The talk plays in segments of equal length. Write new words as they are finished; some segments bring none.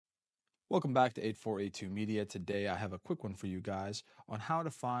Welcome back to 8482 Media. Today I have a quick one for you guys on how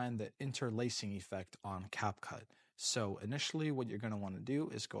to find the interlacing effect on CapCut. So initially what you're going to want to do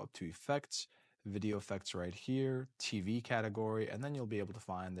is go up to Effects, Video Effects right here, TV category, and then you'll be able to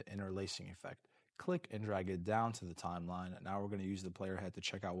find the interlacing effect. Click and drag it down to the timeline. And now we're going to use the player head to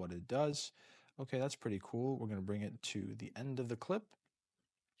check out what it does. Okay, that's pretty cool. We're going to bring it to the end of the clip.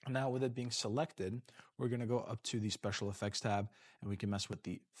 Now with it being selected, we're going to go up to the special effects tab and we can mess with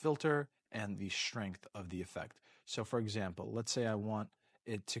the filter and the strength of the effect. So for example, let's say I want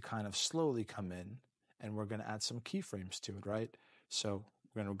it to kind of slowly come in and we're going to add some keyframes to it, right? So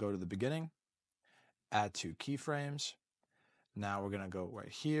we're going to go to the beginning, add 2 keyframes. Now we're going to go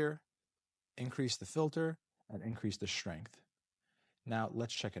right here, increase the filter and increase the strength. Now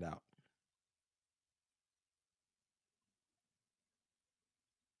let's check it out.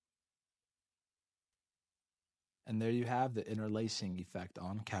 And there you have the interlacing effect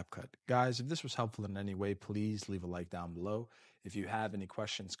on CapCut. Guys, if this was helpful in any way, please leave a like down below. If you have any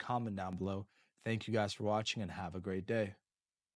questions, comment down below. Thank you guys for watching and have a great day.